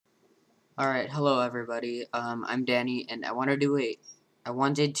Alright, hello everybody. I'm Danny, and I wanted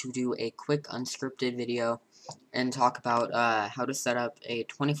to do a quick unscripted video and talk about how to set up a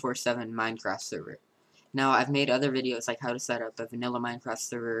 24/7 Minecraft server. Now, I've made other videos like how to set up a vanilla Minecraft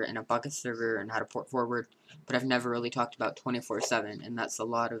server and a bucket server and how to port forward, but I've never really talked about 24/7, and that's a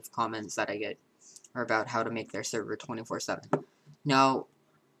lot of comments that I get are about how to make their server 24/7. Now,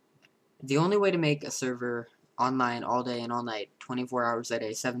 the only way to make a server online all day and all night, 24 hours a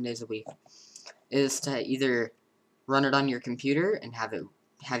day, 7 days a week, is to either run it on your computer and have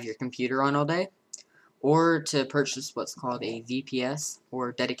your computer on all day, or to purchase what's called a VPS,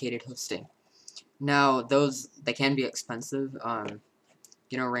 or dedicated hosting. Now, they can be expensive,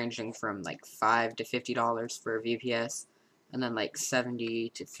 ranging from like $5 to $50 for a VPS, and then like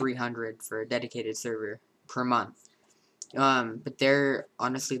 $70 to $300 for a dedicated server per month. But they're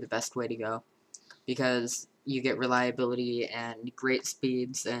honestly the best way to go, because you get reliability and great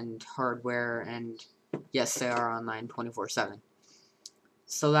speeds and hardware, and yes, they are online 24/7.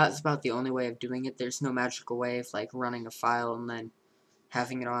 So that's about the only way of doing it. There's no magical way of like running a file and then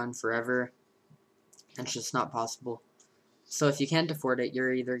having it on forever. It's just not possible. So if you can't afford it,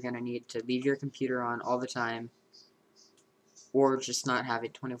 you're either going to need to leave your computer on all the time, or just not have a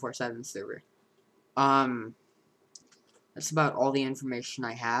 24/7 server. That's about all the information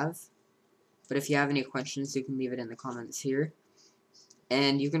I have. But if you have any questions, you can leave it in the comments here.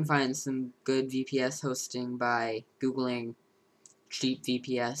 And you can find some good VPS hosting by Googling cheap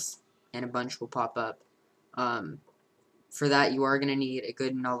VPS, and a bunch will pop up. For that, you are going to need a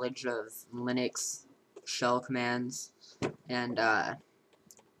good knowledge of Linux shell commands and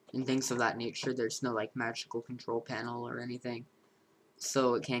things of that nature. There's no like magical control panel or anything,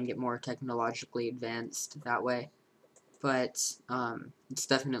 so it can get more technologically advanced that way. But it's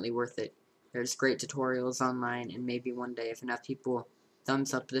definitely worth it. There's great tutorials online, and maybe one day, if enough people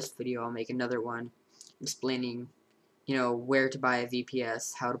thumbs up this video, I'll make another one explaining, where to buy a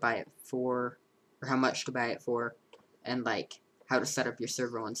VPS, how to buy it for, or how much to buy it for, and like how to set up your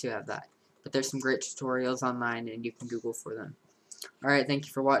server once you have that. But there's some great tutorials online, and you can Google for them. Alright, thank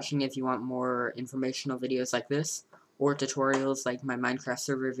you for watching. If you want more informational videos like this, or tutorials like my Minecraft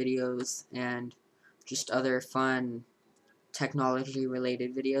server videos, and just other fun technology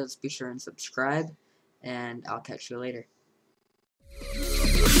related videos, be sure and subscribe, and I'll catch you later.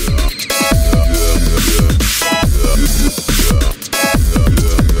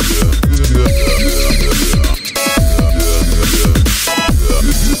 Yeah.